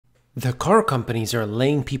The car companies are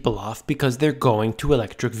laying people off because they're going to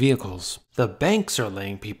electric vehicles. The banks are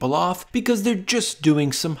laying people off because they're just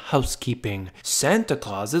doing some housekeeping. Santa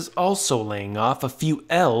Claus is also laying off a few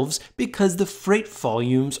elves because the freight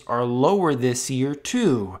volumes are lower this year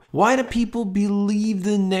too. Why do people believe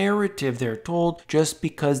the narrative they're told just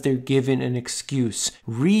because they're given an excuse?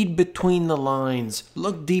 Read between the lines,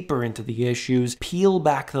 look deeper into the issues, peel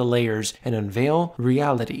back the layers, and unveil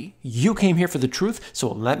reality. You came here for the truth, so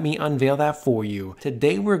let me unveil that for you.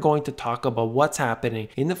 Today we're going to talk about what's happening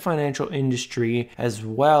in the financial industry as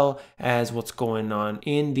well as what's going on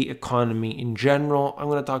in the economy in general. I'm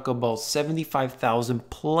going to talk about 75,000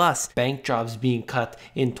 plus bank jobs being cut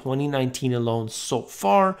in 2019 alone so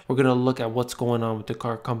far. We're going to look at what's going on with the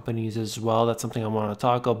car companies as well. That's something I want to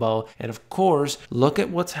talk about. And of course, look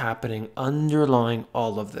at what's happening underlying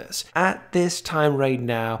all of this. At this time right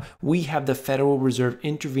now, we have the Federal Reserve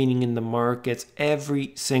intervening in the markets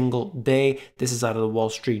every single day. This is out of the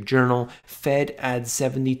Wall Street Journal. Fed adds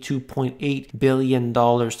 $72.8 billion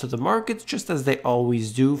to the markets, just as they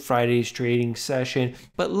always do, Friday's trading session.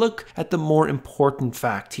 But look at the more important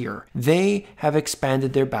fact here. They have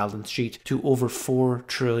expanded their balance sheet to over $4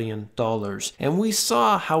 trillion. And we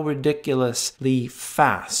saw how ridiculously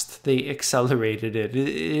fast they accelerated it. It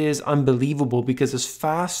is unbelievable because it's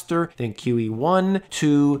faster than QE1,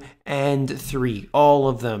 2, and 3, all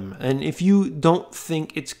of them. And if you don't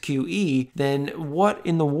think it's QE, then what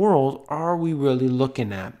in the world are we really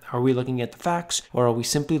looking at? Are we looking at the facts, or are we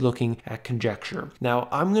simply looking at conjecture? Now,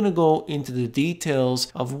 I'm going to go into the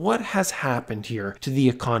details of what has happened here to the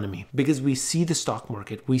economy, because we see the stock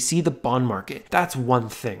market, we see the bond market. That's one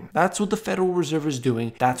thing. That's what the Federal Reserve is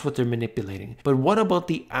doing. That's what they're manipulating. But what about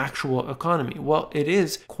the actual economy? Well, it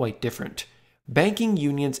is quite different. Banking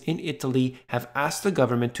unions in Italy have asked the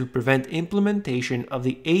government to prevent implementation of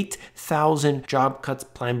the 8,000 job cuts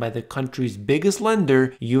planned by the country's biggest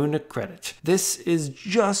lender, UniCredit. This is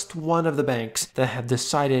just one of the banks that have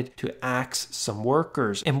decided to axe some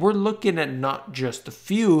workers. And we're looking at not just a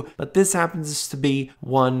few, but this happens to be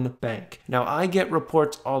one bank. Now, I get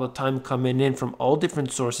reports all the time coming in from all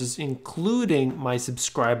different sources, including my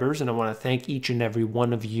subscribers, and I want to thank each and every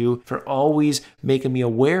one of you for always making me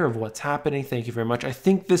aware of what's happening. Thank you very much. I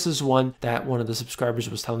think this is one that one of the subscribers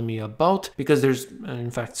was telling me about, because there's,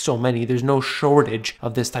 in fact, so many. There's no shortage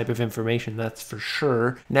of this type of information, that's for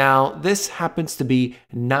sure. Now, this happens to be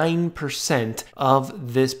 9%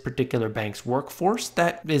 of this particular bank's workforce.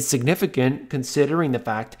 That is significant considering the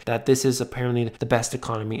fact that this is apparently the best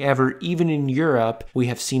economy ever. Even in Europe, we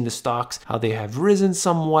have seen the stocks, how they have risen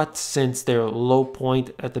somewhat since their low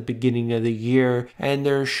point at the beginning of the year, and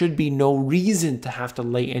there should be no reason to have to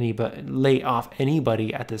lay off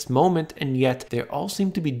anybody at this moment, and yet they all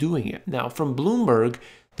seem to be doing it. Now, from Bloomberg,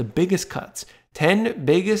 the biggest cuts. 10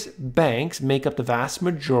 biggest banks make up the vast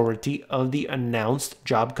majority of the announced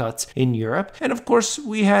job cuts in Europe. And of course,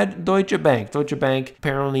 we had Deutsche Bank. Deutsche Bank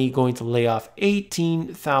apparently going to lay off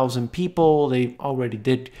 18,000 people. They already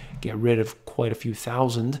did get rid of quite a few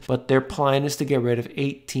thousand, but their plan is to get rid of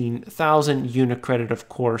 18,000. UniCredit, of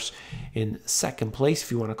course, in second place,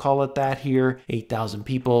 if you want to call it that here, 8,000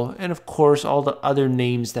 people. And of course, all the other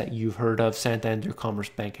names that you've heard of, Santander, Commerce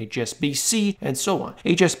Bank, HSBC, and so on.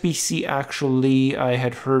 HSBC, actually, I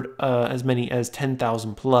had heard as many as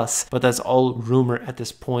 10,000 plus, but that's all rumor at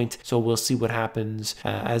this point. So we'll see what happens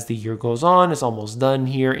as the year goes on. It's almost done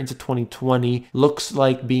here into 2020. Looks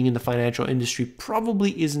like being in the financial industry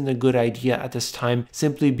probably isn't a good idea at this time,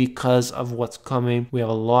 simply because of what's coming. We have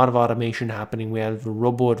a lot of automation happening. We have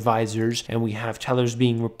robo-advisors, and we have tellers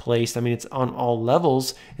being replaced. I mean, it's on all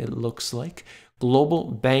levels, it looks like. Global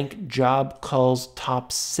bank job calls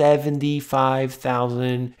top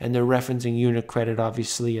 75,000, and they're referencing UniCredit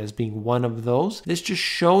obviously as being one of those. This just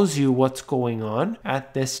shows you what's going on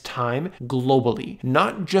at this time globally,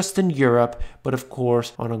 not just in Europe, but of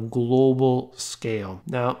course on a global scale.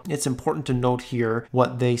 Now, it's important to note here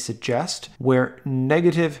what they suggest, where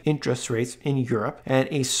negative interest rates in Europe and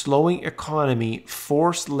a slowing economy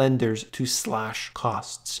force lenders to slash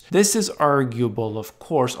costs. This is arguable, of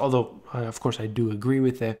course, although of course, I do agree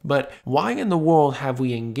with it. But why in the world have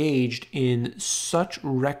we engaged in such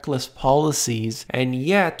reckless policies, and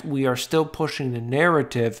yet we are still pushing the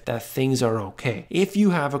narrative that things are okay? If you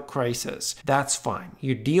have a crisis, that's fine.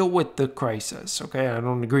 You deal with the crisis, okay? I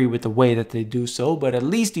don't agree with the way that they do so, but at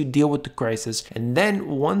least you deal with the crisis. And then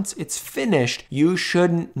once it's finished, you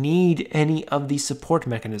shouldn't need any of these support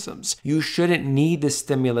mechanisms. You shouldn't need the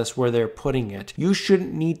stimulus where they're putting it. You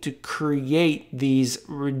shouldn't need to create these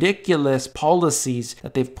ridiculous ridiculous policies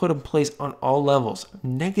that they've put in place on all levels.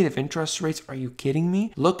 Negative interest rates, are you kidding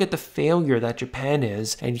me? Look at the failure that Japan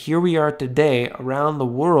is, and here we are today around the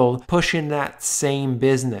world pushing that same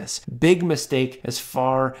business. Big mistake as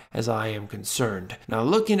far as I am concerned. Now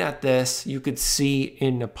looking at this, you could see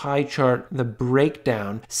in a pie chart the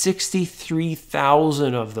breakdown.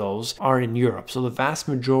 63,000 of those are in Europe, so the vast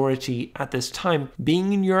majority at this time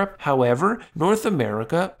being in Europe. However, North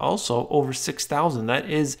America also over 6,000. That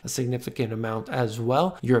is a significant amount as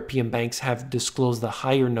well. European banks have disclosed the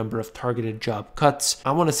higher number of targeted job cuts.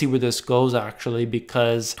 I want to see where this goes actually,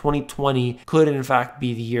 because 2020 could in fact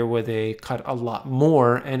be the year where they cut a lot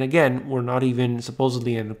more. And again, we're not even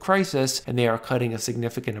supposedly in a crisis and they are cutting a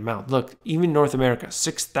significant amount. Look, even North America,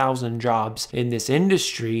 6,000 jobs in this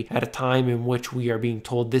industry at a time in which we are being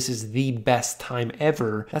told this is the best time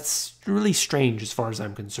ever. That's really strange as far as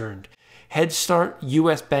I'm concerned. Head Start,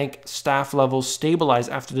 US bank staff levels stabilized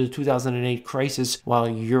after the 2008 crisis while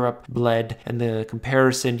Europe bled. And the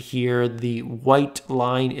comparison here, the white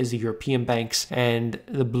line is the European banks and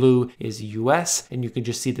the blue is US. And you can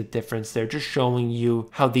just see the difference there, just showing you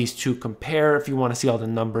how these two compare. If you want to see all the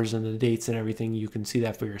numbers and the dates and everything, you can see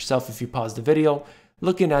that for yourself if you pause the video.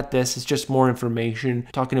 Looking at this is just more information,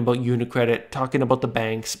 talking about UniCredit, talking about the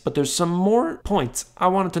banks, but there's some more points I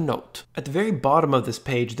wanted to note. At the very bottom of this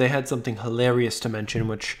page, they had something hilarious to mention,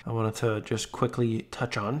 which I wanted to just quickly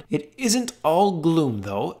touch on. It isn't all gloom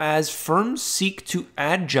though, as firms seek to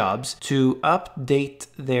add jobs to update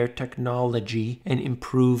their technology and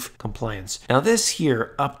improve compliance. Now this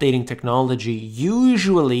here, updating technology,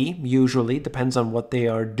 usually depends on what they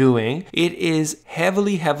are doing. It is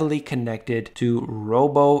heavily connected to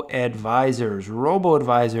robo-advisors.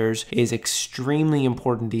 Robo-advisors is extremely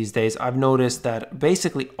important these days. I've noticed that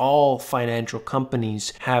basically all financial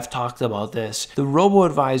companies have talked about this. The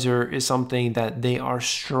robo-advisor is something that they are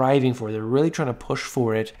striving for. They're really trying to push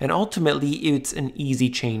for it. And ultimately, it's an easy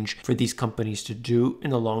change for these companies to do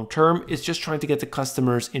in the long term. It's just trying to get the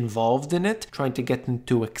customers involved in it, trying to get them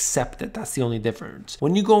to accept it. That's the only difference.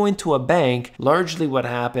 When you go into a bank, largely what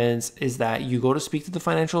happens is that you go to speak to the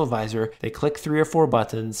financial advisor, they click 3 or 4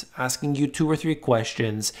 buttons asking you 2 or 3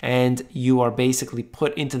 questions, and you are basically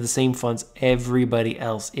put into the same funds everybody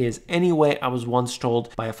else is. Anyway, I was once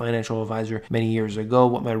told by a financial advisor many years ago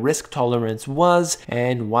what my risk tolerance was,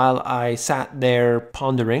 and while I sat there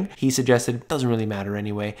pondering, he suggested it doesn't really matter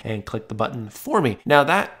anyway and click the button for me. Now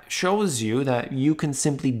that shows you that you can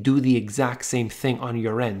simply do the exact same thing on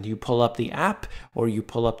your end. You pull up the app or you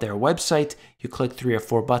pull up their website, you click 3 or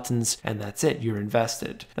 4 buttons, and that's it, you're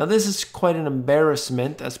invested. Now this is quite an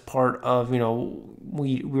embarrassment as part of,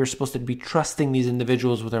 we're supposed to be trusting these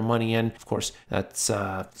individuals with our money, and of course that's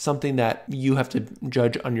something that you have to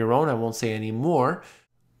judge on your own. I won't say any more.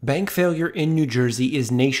 Bank failure in New Jersey is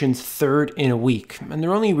nation's 3rd in a week. And the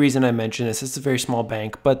only reason I mention this, it's a very small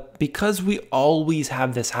bank, but because we always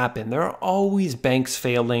have this happen, there are always banks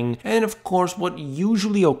failing. And of course, what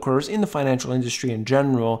usually occurs in the financial industry in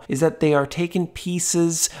general is that they are taking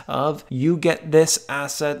pieces of, you get this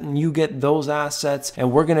asset and you get those assets,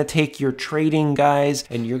 and we're going to take your trading guys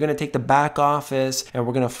and you're going to take the back office and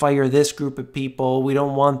we're going to fire this group of people. We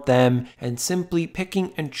don't want them. And simply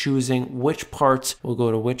picking and choosing which parts will go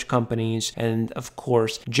to which companies. And of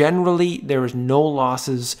course, generally there is no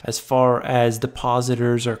losses as far as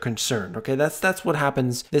depositors are concerned. Okay, that's what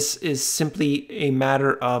happens. This is simply a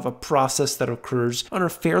matter of a process that occurs on a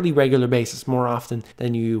fairly regular basis, more often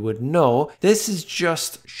than you would know. This is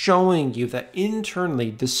just showing you that internally,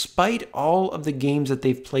 despite all of the games that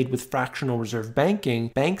they've played with fractional reserve banking,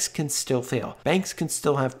 banks can still fail. Banks can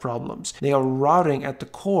still have problems. They are rotting at the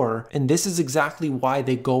core, and this is exactly why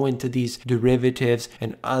they go into these derivatives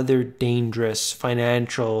and other dangerous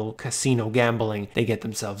financial casino gambling they get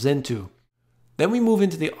themselves into. Then we move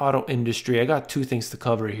into the auto industry. I got 2 things to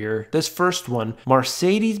cover here. This first one,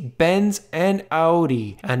 Mercedes-Benz and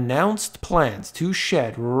Audi announced plans to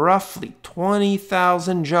shed roughly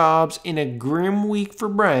 20,000 jobs in a grim week for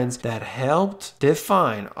brands that helped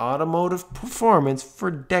define automotive performance for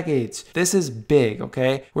decades. This is big,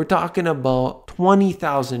 okay? We're talking about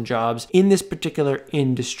 20,000 jobs in this particular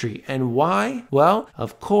industry. And why? Well,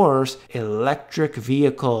 of course, electric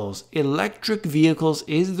vehicles. Electric vehicles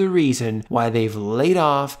is the reason why they've laid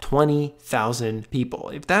off 20,000 people.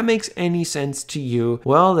 If that makes any sense to you,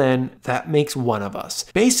 well then, that makes one of us.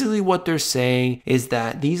 Basically what they're saying is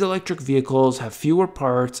that these electric vehicles have fewer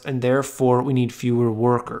parts and therefore we need fewer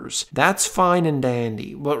workers. That's fine and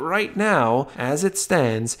dandy, but right now, as it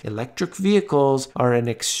stands, electric vehicles are an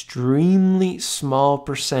extremely small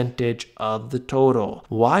percentage of the total.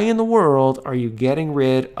 Why in the world are you getting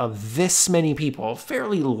rid of this many people, a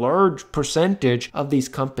fairly large percentage of these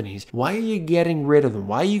companies? Why are you getting rid of them?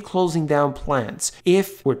 Why are you closing down plants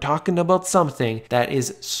if we're talking about something that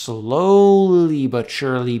is slowly but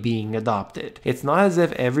surely being adopted? It's not as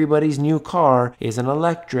if everybody's new car is an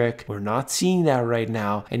electric. We're not seeing that right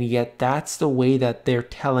now, and yet that's the way that they're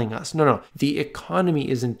telling us. No, the economy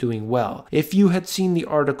isn't doing well. If you had seen the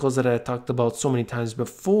articles that I talked about so many times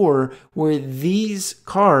before, where these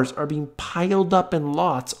cars are being piled up in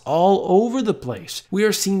lots all over the place, we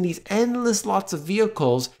are seeing these endless lots of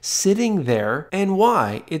vehicles sitting there. And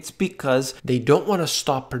why? It's because they don't want to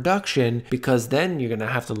stop production, because then you're going to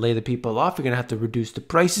have to lay the people off, you're going to have to reduce the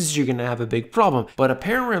prices, you're going to have a big problem. But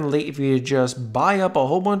apparently, if you just buy up a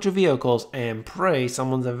whole bunch of vehicles and pray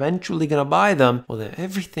someone's eventually going to buy them, well, then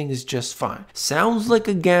everything is just fine. Sounds like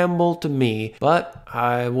a gamble to me, but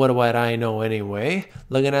what would I know anyway?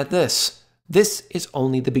 Looking at this. This is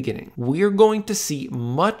only the beginning. We're going to see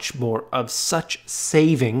much more of such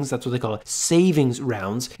savings, that's what they call it, savings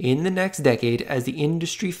rounds, in the next decade as the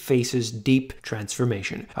industry faces deep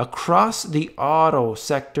transformation. Across the auto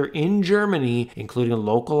sector in Germany, including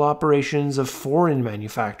local operations of foreign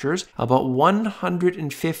manufacturers, about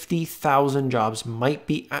 150,000 jobs might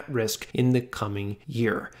be at risk in the coming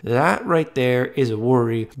year. That right there is a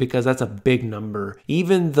worry, because that's a big number.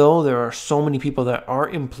 Even though there are so many people that are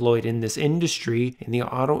employed in this industry, in the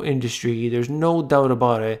auto industry, there's no doubt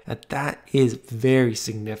about it that is very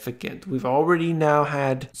significant. We've already now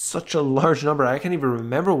had such a large number. I can't even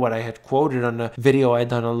remember what I had quoted on a video I'd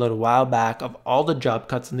done a little while back of all the job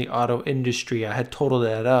cuts in the auto industry. I had totaled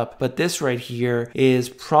that up, but this right here is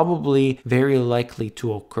probably very likely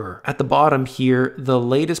to occur. At the bottom here, the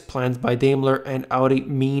latest plans by Daimler and Audi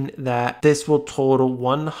mean that this will total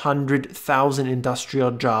 100,000 industrial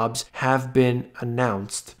jobs have been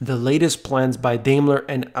announced. The latest plans by Daimler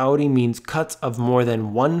and Audi means cuts of more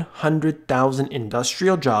than 100,000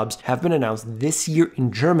 industrial jobs have been announced this year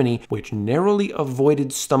in Germany, which narrowly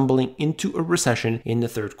avoided stumbling into a recession in the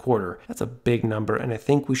third quarter. That's a big number, and I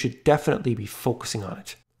think we should definitely be focusing on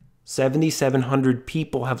it. 7,700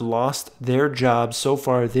 people have lost their jobs so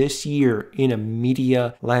far this year in a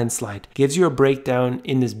media landslide. Gives you a breakdown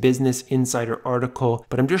in this Business Insider article,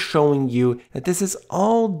 but I'm just showing you that this is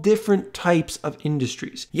all different types of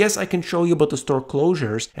industries. Yes, I can show you about the store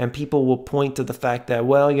closures, and people will point to the fact that,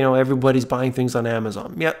 well, everybody's buying things on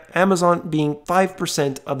Amazon. Yeah, Amazon being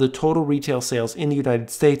 5% of the total retail sales in the United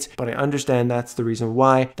States, but I understand that's the reason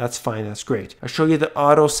why. That's fine, that's great. I'll show you the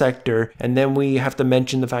auto sector, and then we have to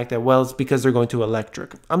mention the fact that, well, it's because they're going to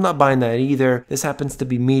electric. I'm not buying that either. This happens to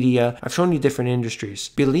be media. I've shown you different industries.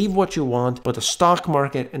 Believe what you want, but the stock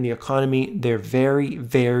market and the economy, they're very,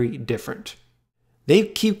 very different. They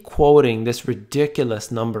keep quoting this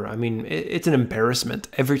ridiculous number. I mean, it's an embarrassment.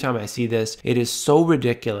 Every time I see this, it is so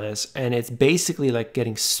ridiculous, and it's basically like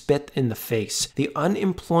getting spit in the face. The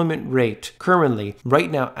unemployment rate currently,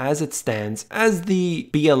 right now as it stands, as the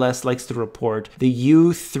BLS likes to report, the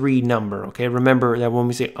U3 number, okay? Remember that when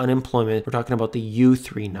we say unemployment, we're talking about the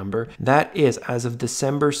U3 number. That is, as of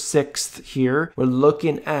December 6th here, we're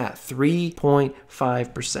looking at 3.5%.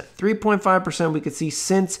 3.5% we could see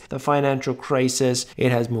since the financial crisis.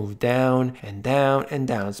 It has moved down and down and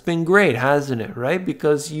down. It's been great, hasn't it, right?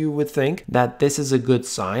 Because you would think that this is a good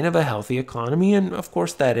sign of a healthy economy, and of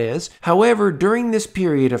course that is. However, during this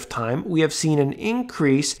period of time, we have seen an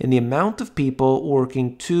increase in the amount of people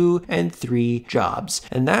working 2 and 3 jobs.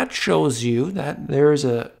 And that shows you that there is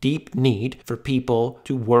a deep need for people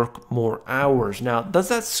to work more hours. Now, does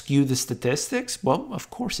that skew the statistics? Well, of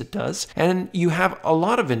course it does. And you have a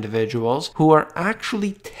lot of individuals who are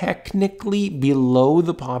actually technically below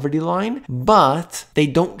the poverty line, but they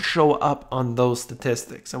don't show up on those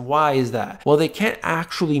statistics. And why is that? Well, they can't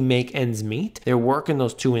actually make ends meet. They're working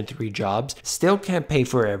those 2 and 3 jobs, still can't pay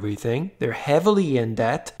for everything. They're heavily in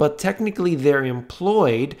debt, but technically they're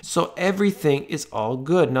employed, so everything is all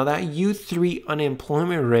good. Now, that U3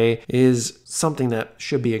 unemployment rate is something that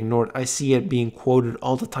should be ignored. I see it being quoted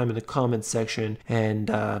all the time in the comments section, and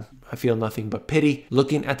I feel nothing but pity.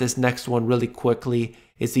 Looking at this next one really quickly,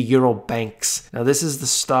 is the Euro banks. Now, this is the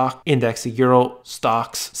stock index, the Euro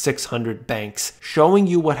Stocks 600 banks, showing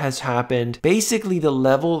you what has happened. Basically, the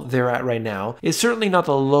level they're at right now is certainly not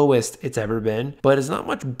the lowest it's ever been, but it's not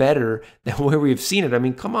much better than where we've seen it. I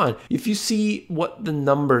mean, come on. If you see what the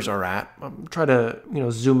numbers are at, I'm trying to,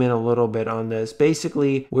 zoom in a little bit on this.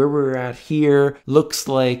 Basically, where we're at here looks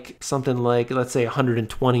like something like, let's say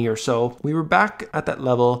 120 or so. We were back at that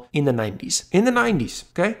level in the 90s. In the 90s,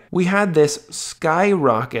 okay? We had this skyrocket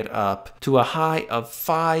skyrocket up to a high of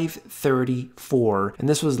 534, and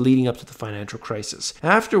this was leading up to the financial crisis.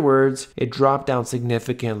 Afterwards, it dropped down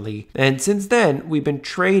significantly, and since then, we've been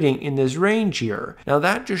trading in this range here. Now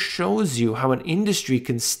that just shows you how an industry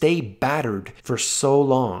can stay battered for so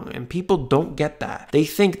long, and people don't get that. They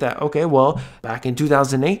think that, okay, well, back in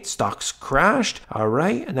 2008, stocks crashed, all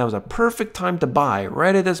right, and that was a perfect time to buy,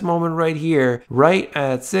 right at this moment right here, right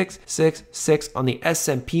at 666 on the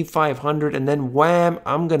S&P 500, and then wham,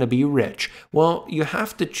 I'm gonna be rich. Well, you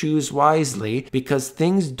have to choose wisely because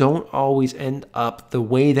things don't always end up the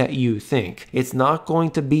way that you think. It's not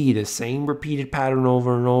going to be the same repeated pattern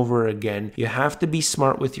over and over again. You have to be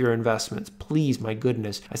smart with your investments. Please, my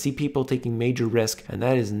goodness, I see people taking major risk, and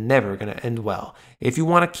that is never going to end well. If you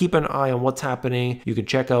want to keep an eye on what's happening, you can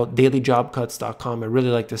check out dailyjobcuts.com. I really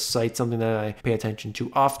like this site, something that I pay attention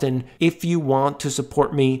to often. If you want to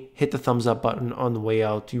support me, hit the thumbs up button on the way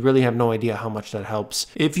out. You really have no idea how much that helps.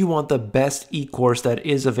 If you want the best e-course that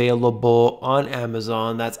is available on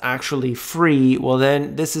Amazon that's actually free, well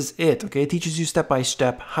then this is it, okay? It teaches you step by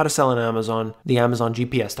step how to sell on Amazon, the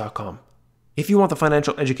AmazonGPS.com. If you want the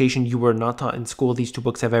financial education you were not taught in school, these two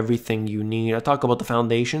books have everything you need. I talk about the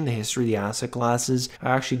foundation, the history, the asset classes.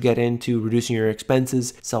 I actually get into reducing your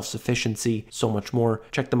expenses, self-sufficiency, so much more.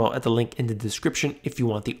 Check them out at the link in the description if you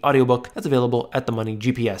want the audiobook that's available at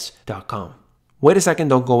themoneygps.com. Wait a second,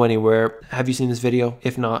 don't go anywhere. Have you seen this video?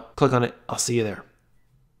 If not, click on it. I'll see you there.